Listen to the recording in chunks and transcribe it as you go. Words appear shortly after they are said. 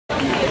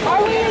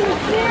Are we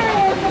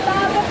serious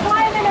about the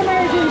climate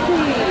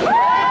emergency?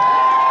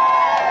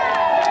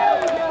 There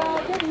we go.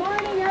 Good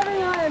morning,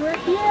 everyone.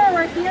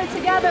 We're here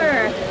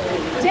together.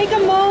 Take a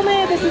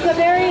moment. This is a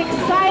very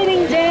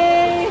exciting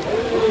day.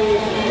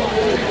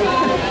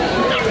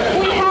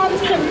 We have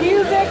some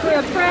music. We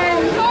have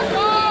friends.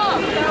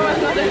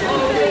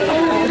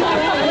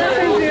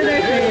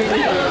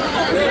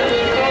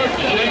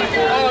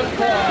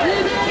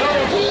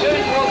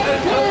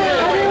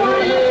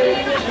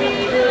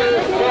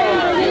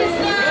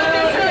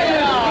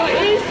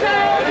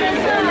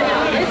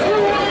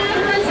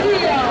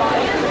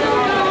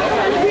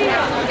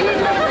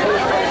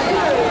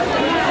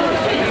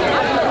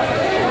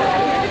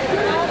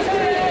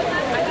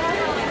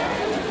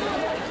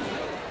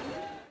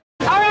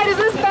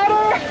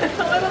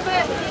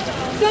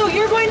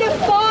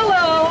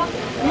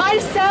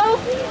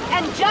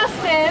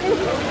 Justin,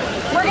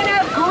 we're going to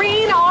have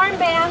green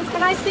armbands.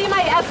 Can I see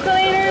my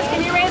escalators?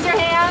 Can you raise your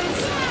hands?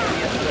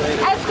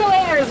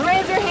 Escalators,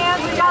 raise your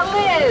hands. We got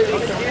Liz.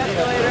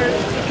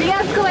 The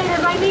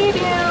escalators, I need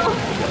you.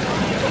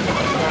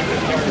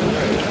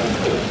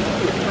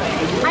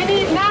 I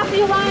need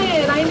Matthew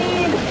Ryan. I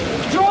need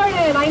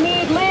Jordan. I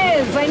need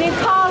Liz. I need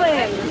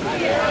Colin.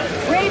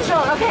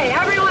 Rachel. Okay,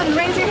 everyone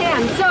raise your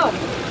hands. So,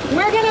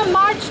 we're going to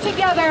march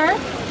together.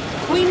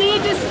 We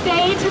need to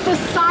stay to the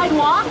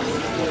sidewalks.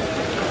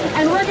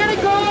 And we're going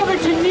to go over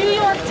to New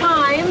York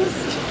Times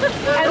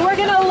and we're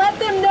going to let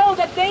them know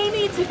that they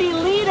need to be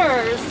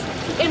leaders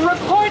in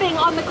reporting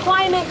on the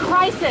climate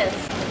crisis.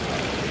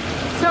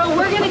 So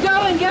we're going to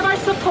go and give our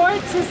support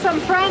to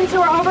some friends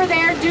who are over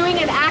there doing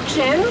an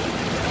action.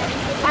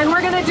 And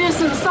we're going to do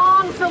some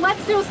songs. So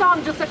let's do a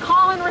song, just a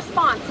call and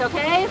response,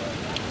 okay?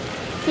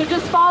 So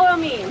just follow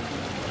me.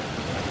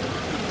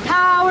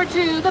 Power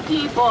to the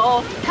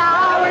people.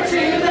 Power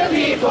to the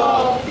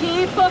people.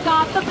 People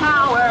got the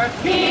power.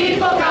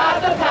 People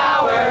got the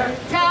power.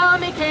 Tell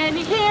me, can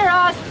you hear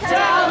us?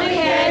 Tell me,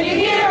 can you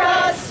hear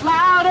us?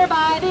 Louder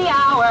by the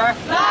hour.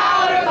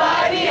 Louder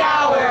by the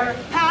hour.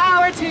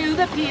 Power to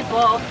the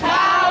people.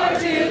 Power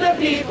to the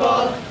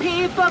people.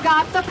 People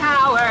got the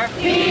power.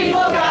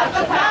 People got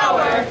the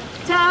power.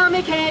 Tell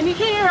me, can you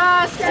hear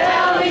us?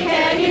 Tell me,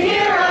 can you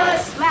hear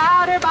us?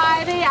 Louder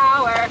by the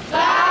hour.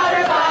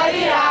 Louder by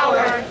the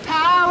hour.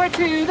 Power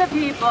to the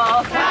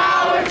people.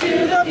 Power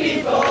to the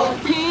people.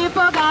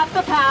 People got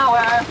the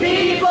power.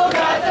 People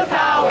got the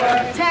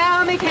power.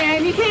 Tell me,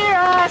 can you hear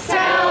us?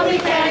 Tell me,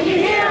 can you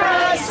hear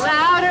us?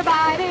 Louder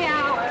by the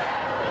hour.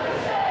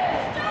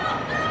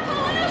 Stop the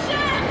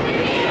pollution! We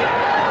need a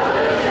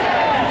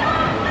revolution!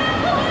 Stop the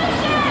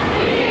pollution!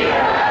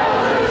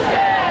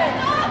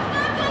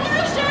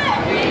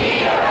 We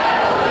need a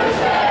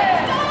revolution!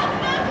 Stop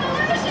the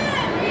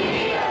pollution! We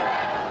need a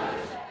revolution!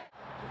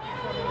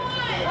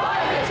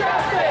 Climate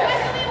justice! When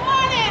do we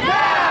want it?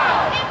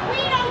 Now! If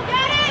we don't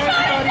get it,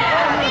 shut it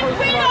down! If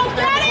we don't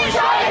get it,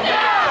 shut it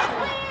down!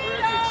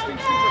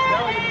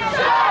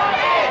 Shut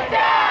it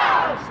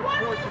down! What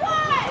do we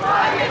want?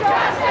 Climate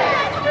justice!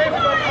 When do we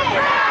want it?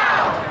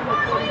 Now! What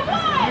do we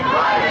want?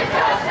 Climate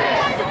justice!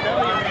 When do we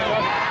want it?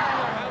 Now!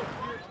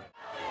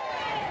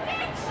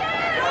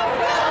 Extinction!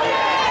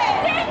 Rebellion!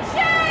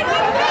 Extinction!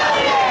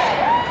 Rebellion!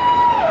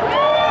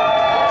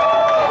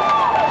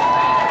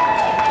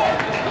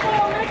 Come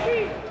on,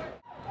 Ricky!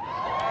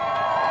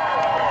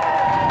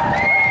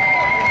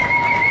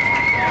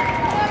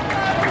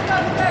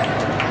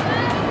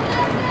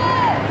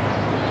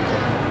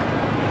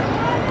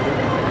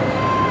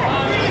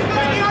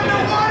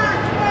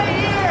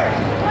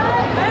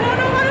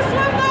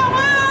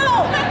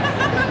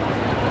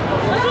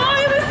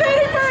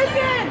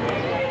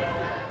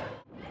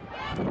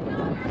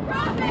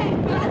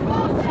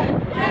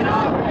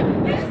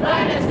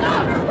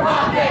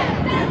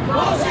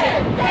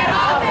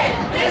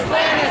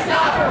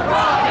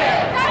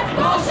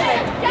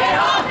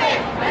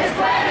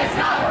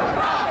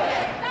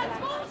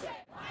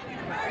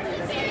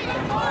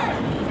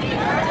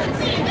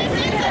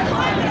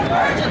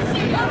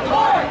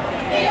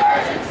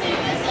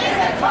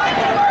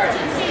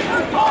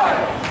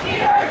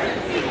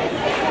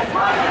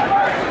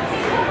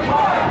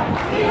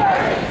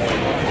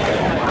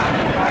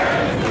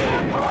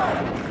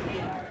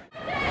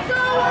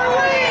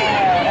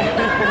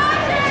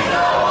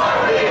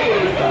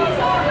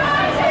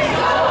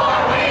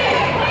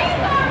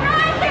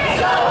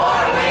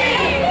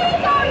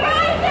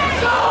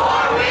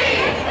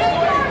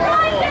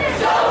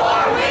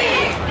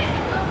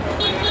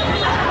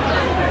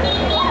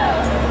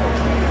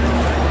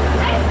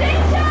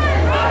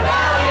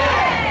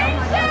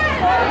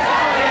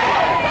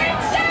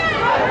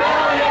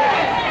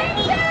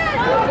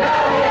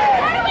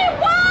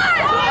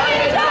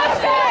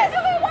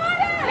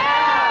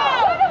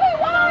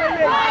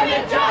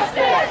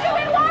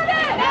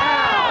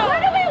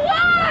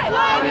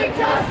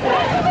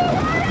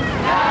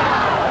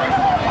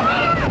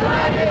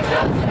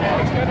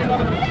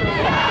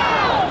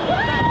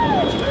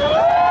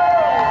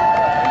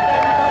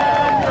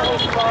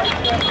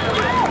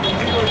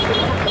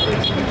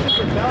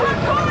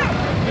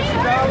 This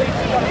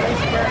valley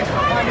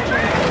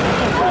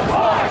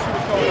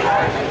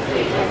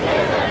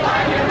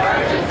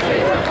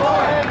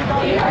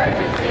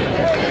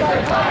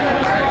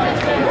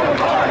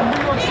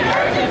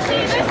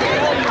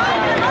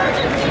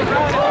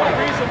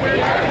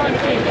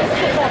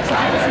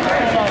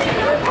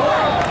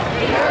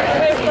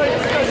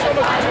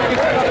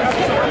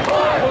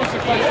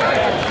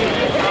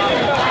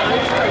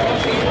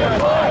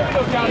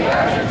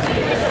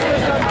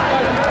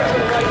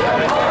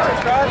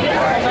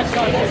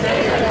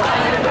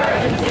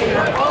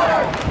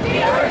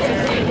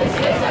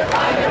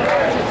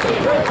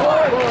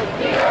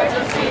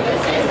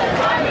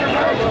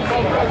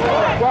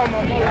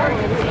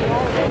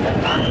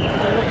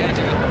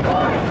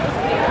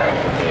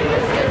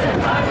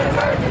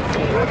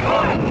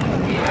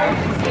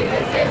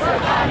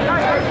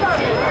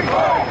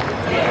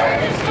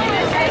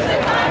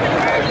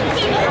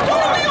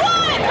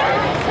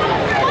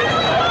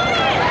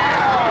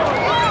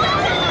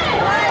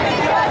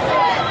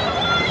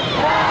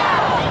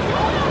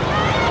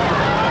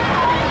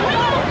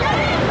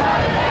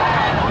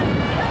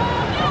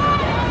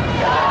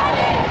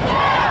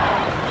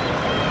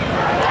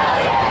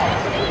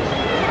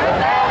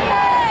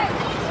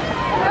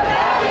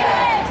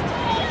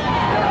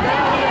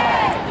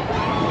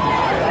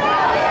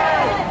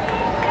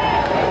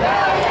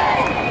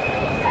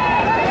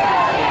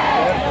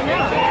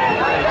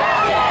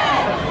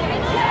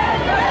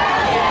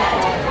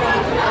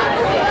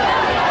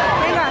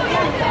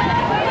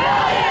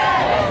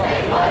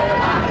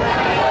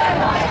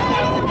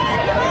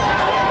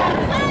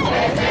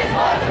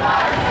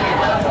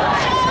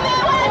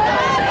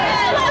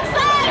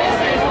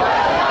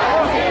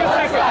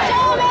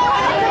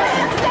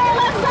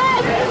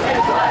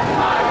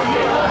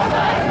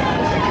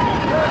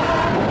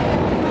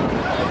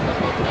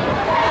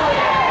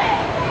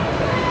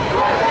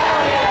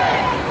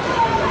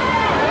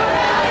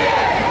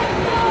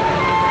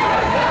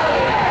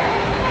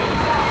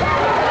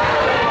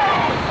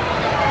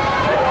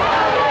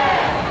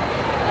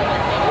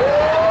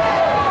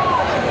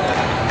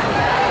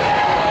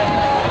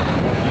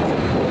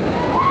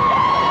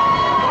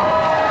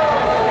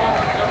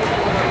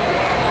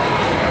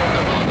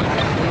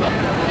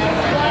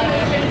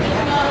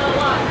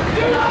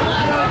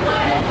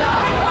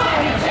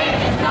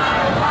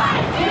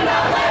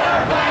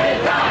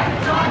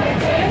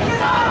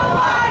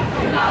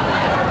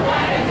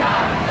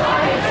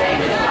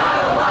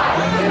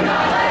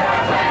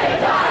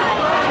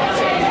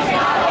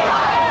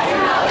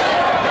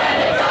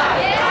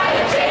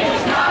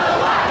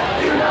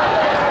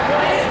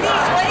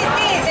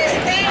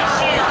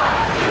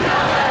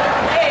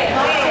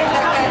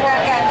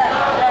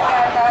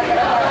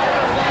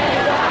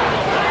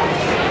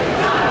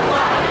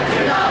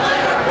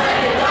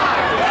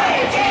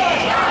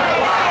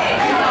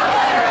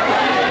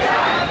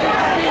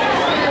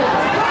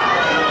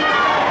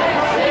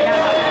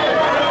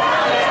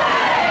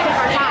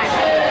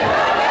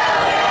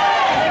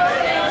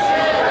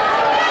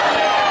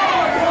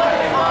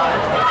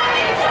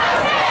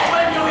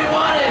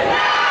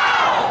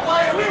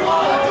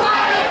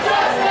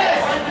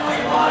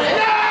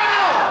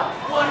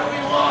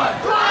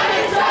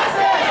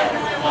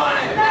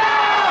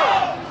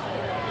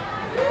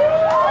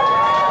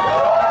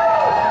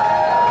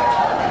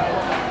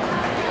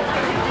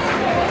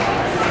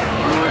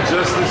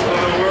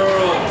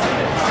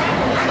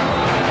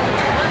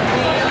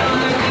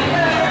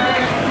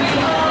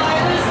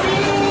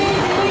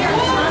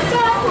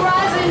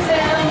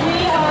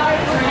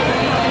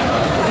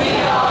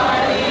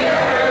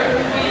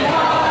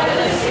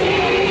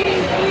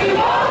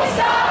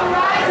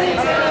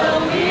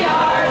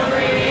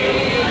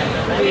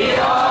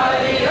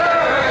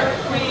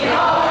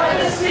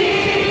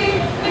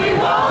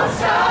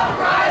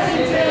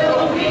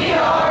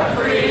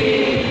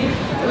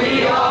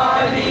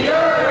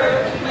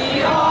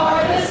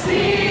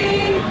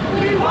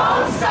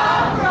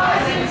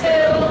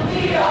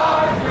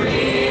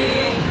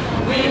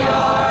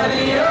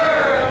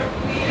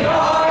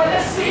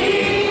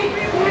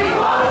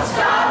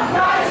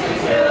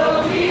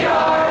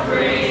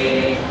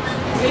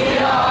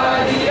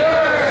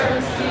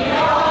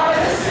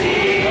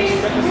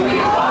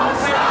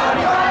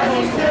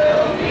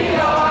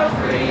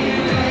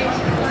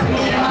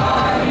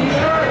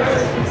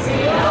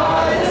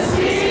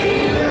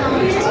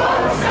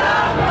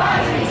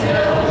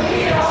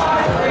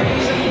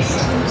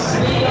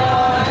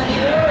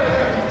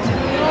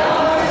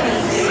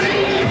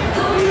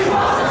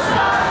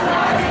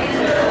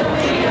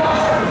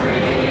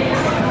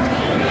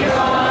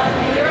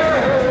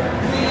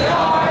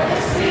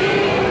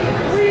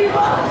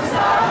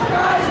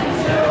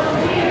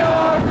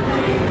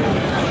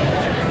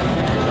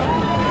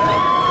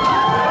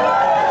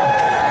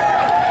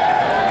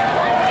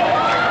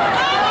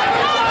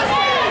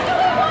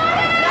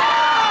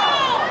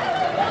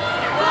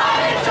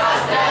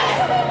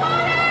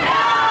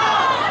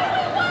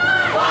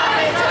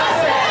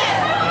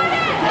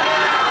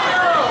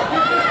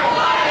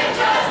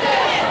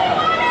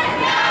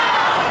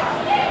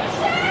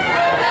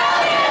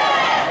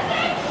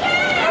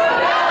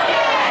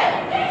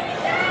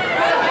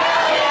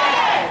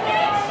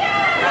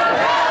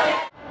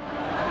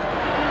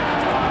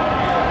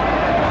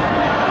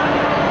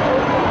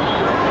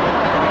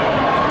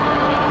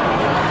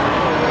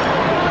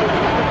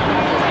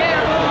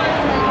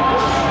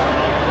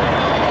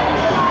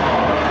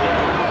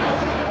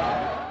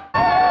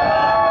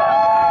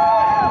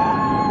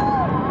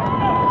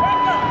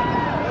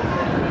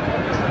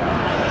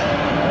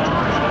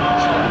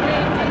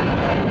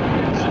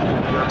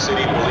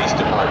City Police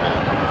Department.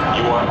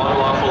 You are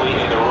unlawfully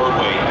in the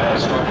roadway and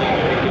obstructing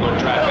vehicular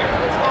traffic.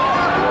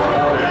 You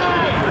are ordered to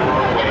leave the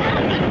roadway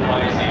and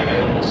utilize the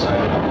available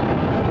sidewalk.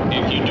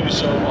 If you do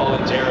so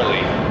voluntarily,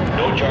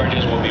 no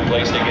charges will be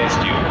placed against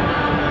you.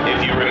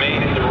 If you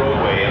remain in the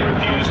roadway and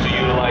refuse to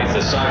utilize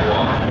the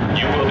sidewalk,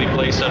 you will be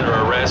placed under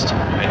arrest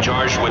and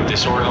charged with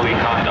disorderly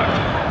conduct.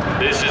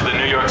 This is the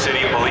New York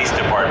City Police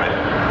Department.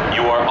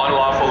 You are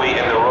unlawfully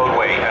in the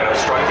roadway and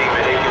obstructing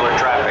vehicular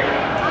traffic.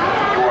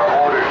 You are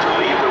ordered to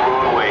leave the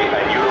roadway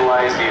and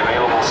utilize the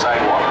available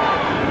sidewalk.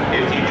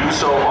 If you do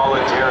so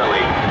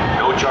voluntarily,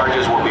 no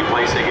charges will be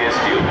placed against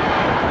you.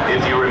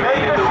 If you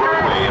remain in the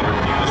roadway and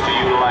refuse to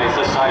utilize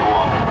the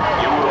sidewalk,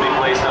 you will be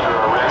placed under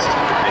arrest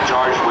and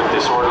charged with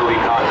disorderly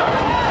conduct.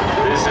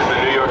 This is the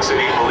New York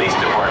City Police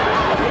Department.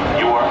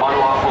 You are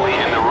unlawfully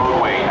in the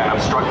roadway and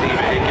obstructing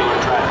vehicular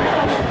traffic.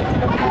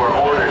 You are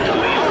ordered to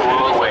leave the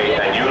roadway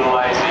and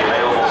utilize the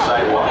available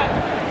sidewalk.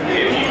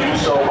 If you do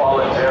so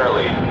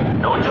voluntarily,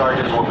 no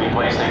charges will be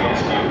placed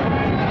against you.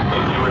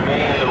 If you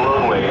remain in the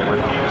roadway and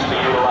refuse to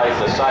utilize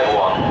the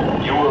sidewalk,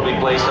 you will be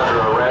placed under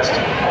arrest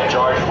and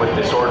charged with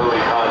disorderly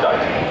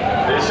conduct.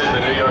 This is the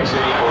New York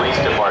City Police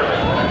Department.